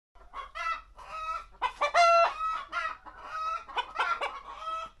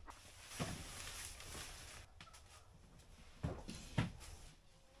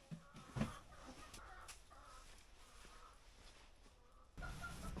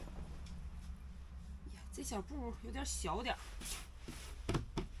这小布有点小点儿。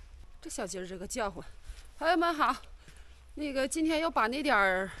这小鸡儿这个叫唤，朋友们好，那个今天要把那点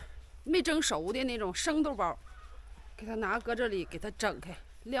儿没蒸熟的那种生豆包，给它拿搁这里，给它整开，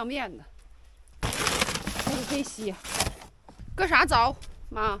晾面的。这个可以洗，搁啥糟？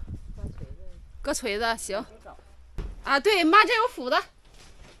妈，搁锤子行。啊，对，妈这有斧子。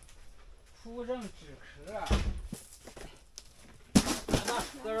夫正止咳。来吧，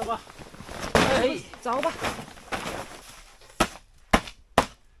搁这吧。哎，凿吧。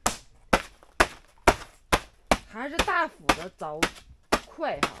还是大斧子凿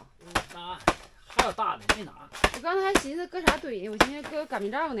快哈。拿，还有大的没拿。我刚才还寻思搁啥堆，我今天搁擀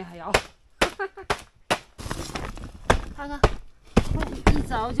面杖呢，还要。看看，一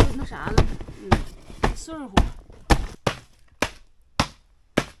凿就那啥了，顺乎。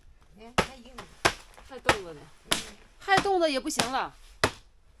还冻着呢，还冻着也不行了，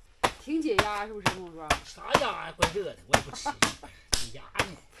挺解压是不是，孟庄？啥鸭呀，怪热的，我也不吃。你鸭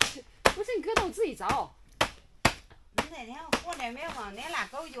呢？不是，你搁都自己凿。你那天和点面往那俩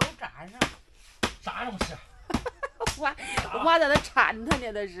狗油炸上，炸上不吃。我妈在那馋他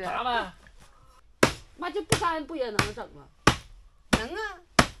呢，那是。炸呗。妈这不干不也能整吗？能啊。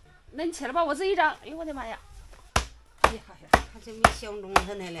那你起来吧，我自己整。哎呦我的妈呀！哎呀呀，还真没相中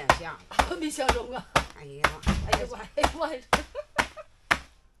他那两下。没相中啊！哎呀妈！哎呀妈！哎呀妈！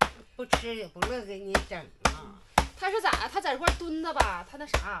不吃也不乐给你整啊。他是咋？他在这块蹲着吧？他那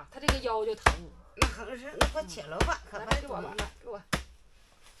啥，他这个腰就疼。那可是，那快起来吧，可别给我吧，给我。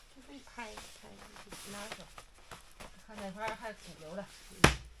这开，拿手。看哪块还骨流了。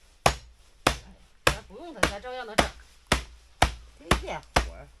咱不用它，咱照样能整。这点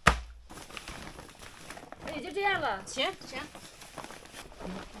活儿。哎，就这样了。行。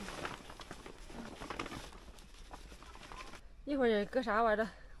一会儿搁啥玩意儿？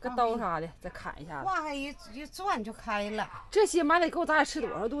搁刀啥的，再砍一下子。哇，还一转就开了。这些妈得够咱俩吃多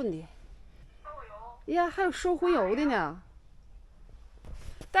少顿的？哎呀，还有收荤油的呢。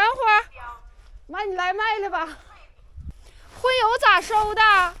等会儿，妈你来卖了吧？荤油咋收的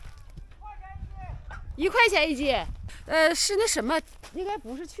？1块钱一斤。是那什么，应该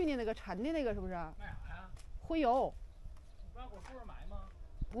不是去年那个陈的那个，是不是？卖啥呀？荤油。不让果树买吗？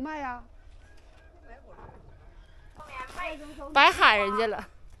不卖呀。白喊人家了。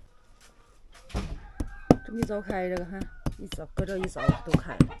这么一凿开这个，看一凿，搁这一凿都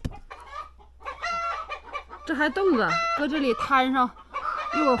开了。这还冻着，搁这里摊上，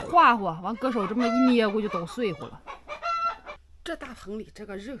一会儿化化，完搁手这么一捏过就都碎乎了。这大棚里这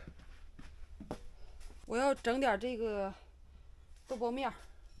个热，我要整点这个豆包面，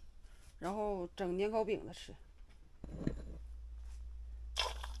然后整年糕饼子吃。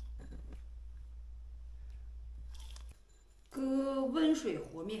搁温水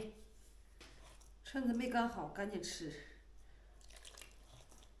和面，趁着没干好赶紧吃。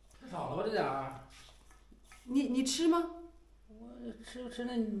吃少了吧这点儿？你吃吗？我吃，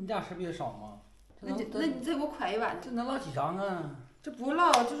那你俩吃不也少吗？那你再给我㧟一碗。这能捞几张啊？这不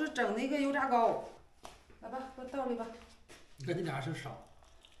烙，就是整那个油炸糕。来吧，给我倒里吧。你看这俩是少。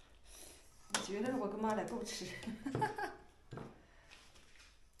我觉得我跟妈俩够吃。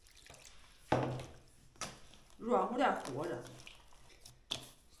软乎点活着。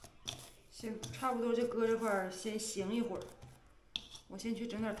行，差不多就搁这块儿先醒一会儿。我先去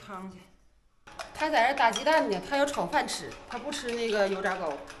整点汤去。他在这打鸡蛋呢，他要炒饭吃，他不吃那个油炸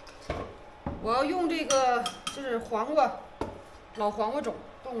糕。我要用这个就是黄瓜，老黄瓜种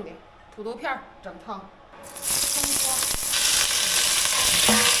冻的，土豆片整汤。葱花，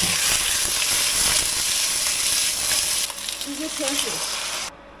一些甜水，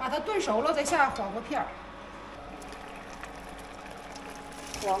把它炖熟了再下黄瓜片儿。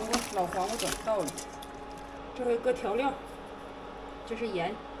黄瓜，老黄瓜种倒里，这回搁调料，这是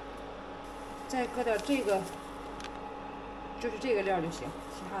盐，再搁点这个，就是这个料就行，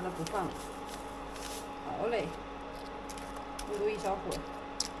其他的不放了。好嘞，咕嘟一小会儿。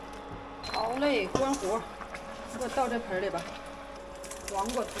好嘞，关火，给我倒这盆里吧。黄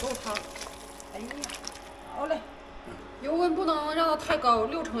瓜土豆汤，哎呀，好嘞。油温不能让它太高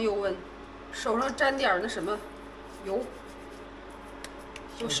，6成油温，手上沾点那什么油，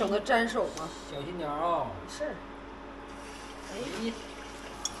就省得沾手嘛。小心点啊！没事儿。哎呀，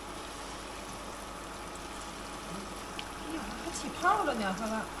还起泡了呢，看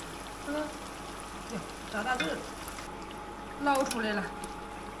看，看看，哟，长大个了，捞出来了，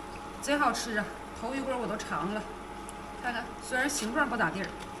真好吃啊！头一锅我都尝了，看看，虽然形状不咋地儿，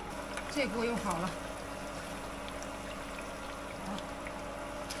这锅又好了。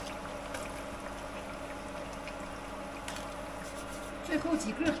最后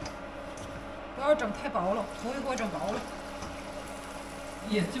几个，不要整太薄了，头一锅整薄了。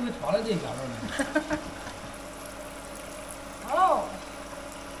耶，这回炒的这小肉呢。哦，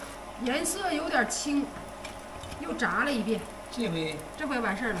颜色有点青，又炸了一遍。这回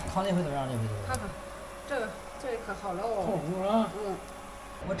完事儿了。看这回怎么样？这回怎么样？看看，这可好喽。透乎啊！嗯。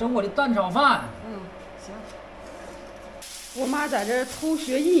我整我的蛋炒饭。嗯，行。我妈在这偷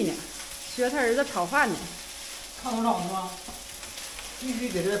学艺呢，学她儿子炒饭呢。看多少呢吗？必须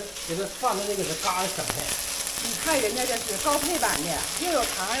给这饭的这个嘎整开。你看人家这是高配版的，又有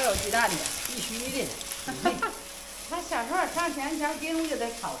糖又有鸡蛋的，必须的。他小时候上前桥经常就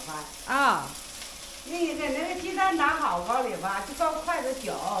得炒饭啊。那个鸡蛋打好往里吧，就高筷子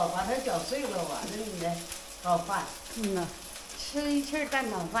搅，把它搅碎了，完了你再炒饭。嗯呐，吃一气蛋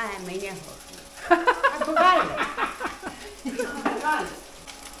炒饭没念好书，他不干了，不干了，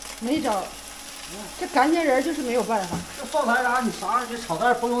没招。这干净人就是没有办法。这灶台啥，你啥这炒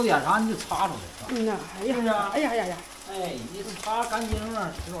蛋崩油点啥，你就擦出来。嗯呐，哎呀，是不是？哎呀呀呀！哎，你擦干净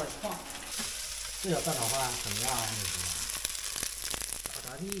了，吃碗放。这小蛋炒饭怎么样？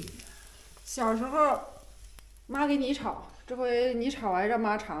咋地？小时候，妈给你炒，这回你炒完让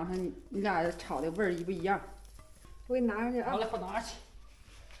妈尝尝，你俩炒的味儿一不一样？我给你拿上去啊。好嘞，我拿去。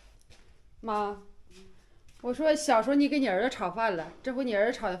妈，我说小时候你给你儿子炒饭了，这回你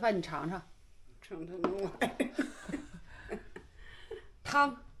儿子炒的饭你尝尝。盛他那玩意儿，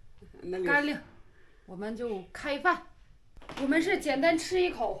汤干净，我们就开饭。我们是简单吃一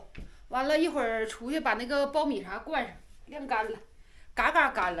口，完了一会儿出去把那个苞米啥灌上，晾干了，嘎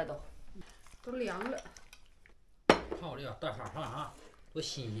嘎干了都凉了。看我这小蛋炒饭啊，多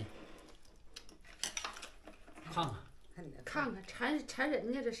新鲜！看看馋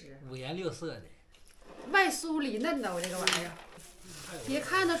人家这是五颜六色的，外酥里嫩的，我这个玩意儿。别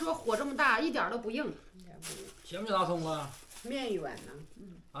看他说火这么大，一点都不硬。卷不卷大葱啊？面圆呢？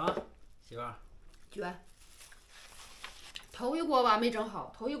啊，媳妇儿。卷。头一锅吧没整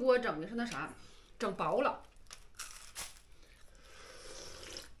好，头一锅整的是那啥，整薄了。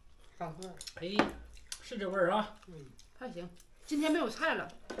好喝。哎，是这味儿啊。还行。今天没有菜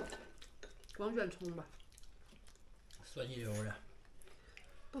了，光卷葱吧。酸腻溜的。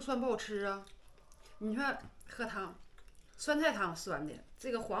不酸不好吃啊！你看喝汤。酸菜汤酸的，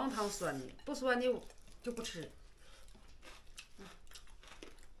这个黄瓜汤酸的，不酸的就不吃。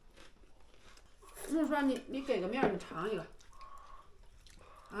木栓，你给个面，你尝一个。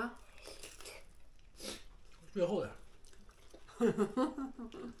啊？最后的。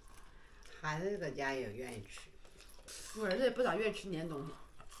孩子搁家也愿意吃。我儿子也不咋愿意吃黏东西。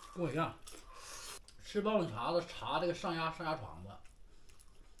跟我一样，吃爆米碴子查这个上牙床子。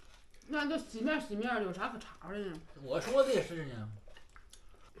那就洗面有啥可查的呢？我说的也是呢。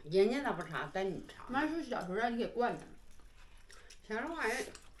人家咋不查，但你查。那是小时候让你给惯的。小时候玩意儿，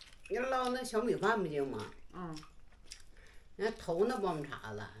你捞那小米饭不行吗？人家投那苞米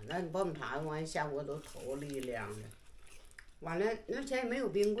碴子，那苞米碴子完下锅都投哩凉的。完了那前也没有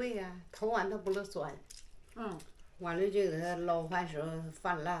冰柜呀，投完它不乐酸。完了就给它捞饭时候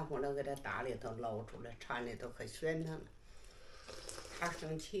饭烂乎了，给它打里头捞出来，掺里头可宣腾了。他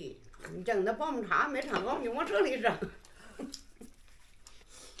生气，你整那苞米碴没炒够，你往这里整。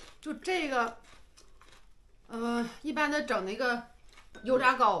就这个，一般的整那个油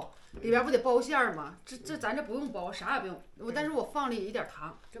炸糕，里边不得包馅儿吗？这咱这不用包，啥也不用，但是我放了一点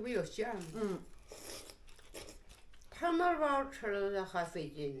糖。这不有馅儿吗？汤面包吃了还费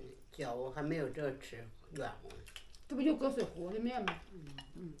劲呢，嚼还没有这吃软乎。这不就搁水和的面吗？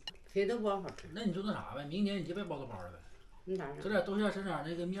肥豆包好吃。那你就那啥呗，明年你就别包豆包了呗。你咋整？整点豆馅，整点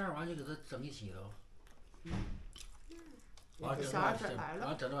那个面，完就给它整一起了。完整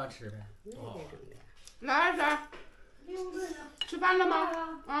这玩吃呗。来，婶儿，吃饭了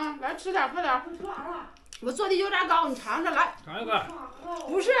吗？来吃点，快点。我做的油炸糕，你尝尝来。尝一个。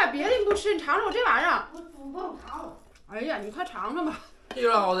不是别的你不吃，你尝尝我这玩意儿。我煮爆糖。哎呀，你快尝尝吧。这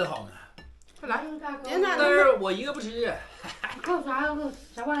油炸糕的好呢。快来。但是我一个不吃。搞啥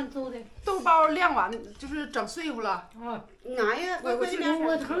玩意做的？豆包晾完就是整碎乎了。拿一个，我盛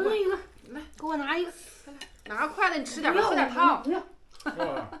一个。来，给我拿一个。拿个筷子，你吃点吧，喝点汤。不要。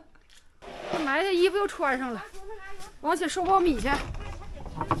这埋汰衣服又穿上了，往起收苞米去。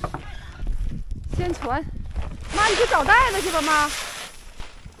先传，妈，你去找袋子去吧，妈。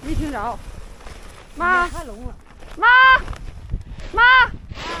没听着，妈。太聋了。妈。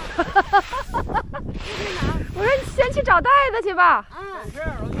我说你先去找袋子去吧。没事，我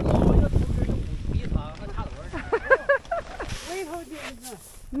要偷吃就鼻糖，还差多少？没头巾子。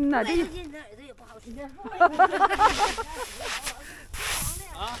那这巾子耳朵也不好使。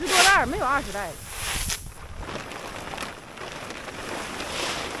10多袋没有20袋。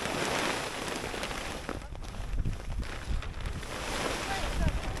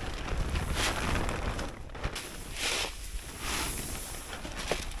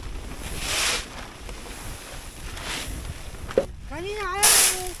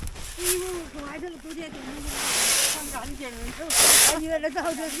这个昨天顶上上赶紧人头，俺觉得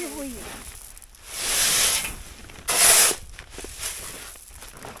到这是不一样。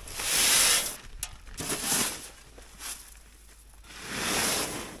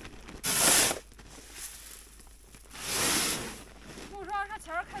不说上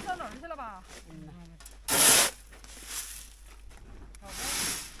前儿开三轮去了吧？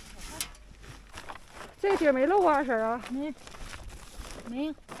这底儿没漏啊，婶儿啊？没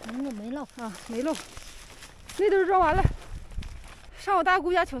有，没漏啊，没漏。那堆装完了，上我大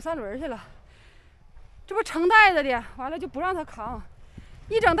姑家取三轮去了。这不成袋子的，完了就不让他扛，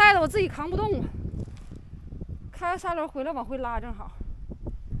一整袋子我自己扛不动啊。开三轮回来往回拉正好。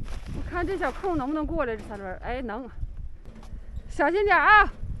我看这小空能不能过来？这三轮，哎，能。小心点啊！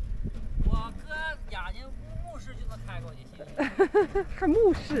我哥眼睛目视就能开过去，还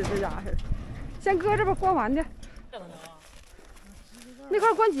目视这家伙。先搁这边关完的。那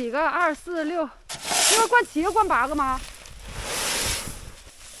块关几个？2、4、6，那块关7个，关8个吗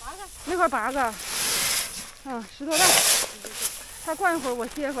？8个。那块8个。10多袋。他关一会儿，我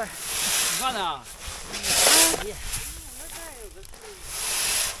歇会儿。你看呢？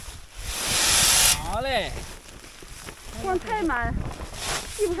好嘞。关太满，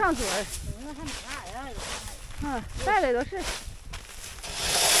系不上嘴儿。那还哪呀？带的也都是。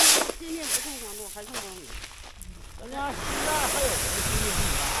今天不送黄豆，还送光米。咱家现在还有人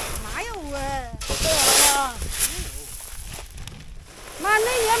哪有啊？这样了吗？妈，那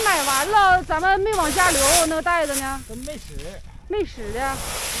年买完了，咱们没往家留那个袋子呢？真没使。没使的。买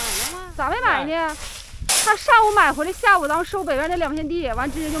了吗？咋没买呢？他上午买回来，下午咱们收北边那2片地，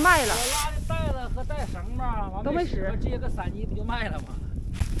完直接就卖了。我拉的袋子和带绳吧，完都没使，直接搁散机不就卖了吗？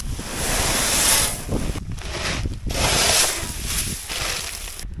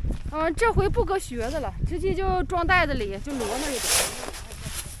这回不搁靴子了，直接就装袋子里，就摞那一点。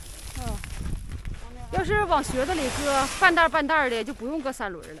要是往靴子里搁半袋半袋的，就不用搁3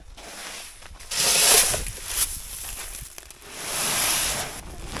轮了。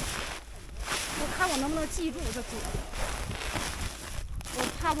我看我能不能记住这嘴，我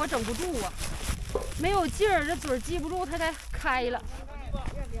怕我整不住啊，没有劲儿，这嘴记不住，它才开了。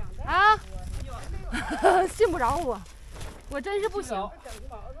啊？信不着我，我真是不行。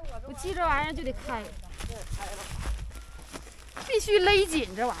我记这玩意儿就得开，必须勒紧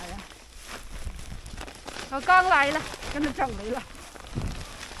这玩意儿。我刚来了，跟他整来了。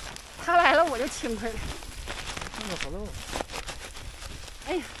他来了我就轻快了。那个好漏。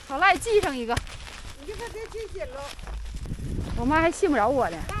哎呀，好赖系上一个。你就别去紧了。我妈还信不着我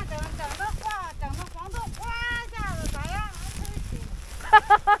呢。那等到黄豆哗一下子咋样？哈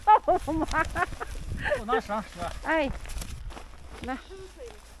哈哈！我妈。我拿绳使。哎，来。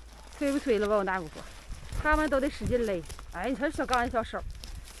推不推了吧，我大姑婆，他们都得使劲勒。哎，你瞅小刚小手，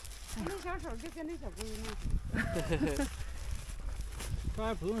那小手就跟那小闺女。这玩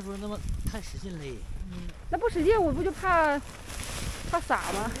意儿不用说那么太使劲勒。那不使劲，我不就怕洒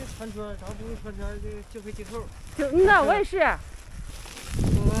吗？穿圈，咱不会穿圈就会系扣。那我也是。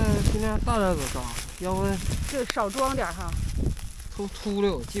尽量大点搁扎，要不就少装点哈。秃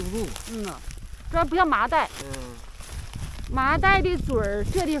溜系不住。这玩意不像麻袋。麻袋的嘴儿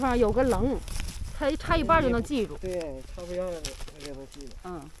这地方有个棱，它差一半就能记住。对，差不一样就能记住。哎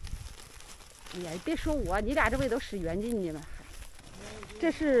呀，别说我，你俩这不也都使圆劲的吗？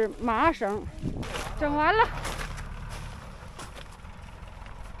这是麻绳，整完了。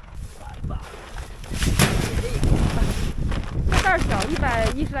这袋小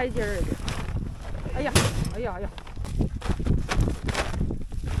，110来斤儿的。哎呀，哎呀，哎呀！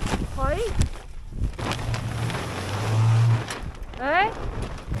哎，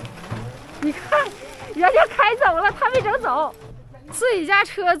你看，人家开走了，他没整走。自己家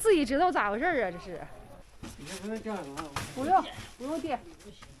车自己知道咋回事啊？这是。你这不用酱油吗？不用垫。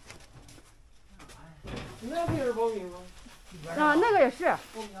你那不也是苞米吗？那个也是。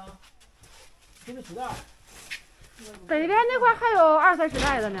苞米啊，这是纸袋。北边那块还有20、30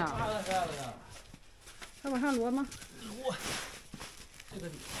袋子呢。20袋子呢。还往上摞吗？摞。这个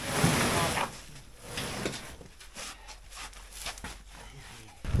底。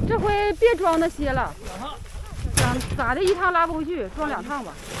这回别装那些了，咋的，一趟拉不回去，装2趟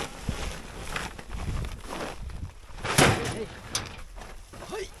吧。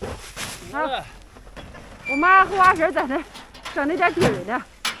啊，我妈和阿婶在那整那点底儿呢。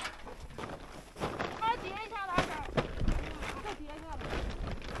再叠一下子，阿婶，再叠一下子。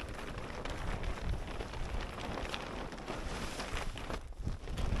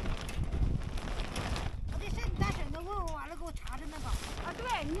我得是你大婶子问问完了给我查查那个。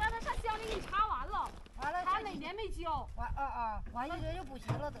对，你让他上乡里给你查完了，查哪年没交。完一人就补齐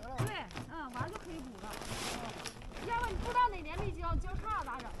了得了。对，完了就。绑交叉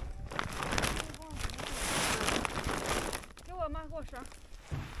咋整？给我妈，给我绳，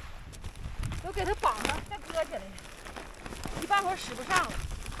都给它绑上，再搁起来，一半会儿使不上了。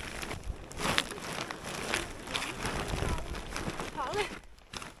好嘞。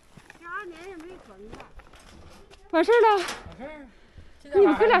2年也没缝了。完事儿了。完事儿。你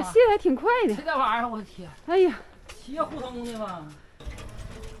们哥俩卸的还挺快的。这玩意儿，我天！哎呀，切互通的吧？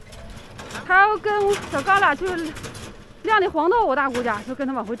他要跟小刚俩去晾的黄豆，我大姑家就跟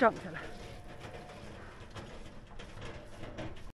他往回整去了。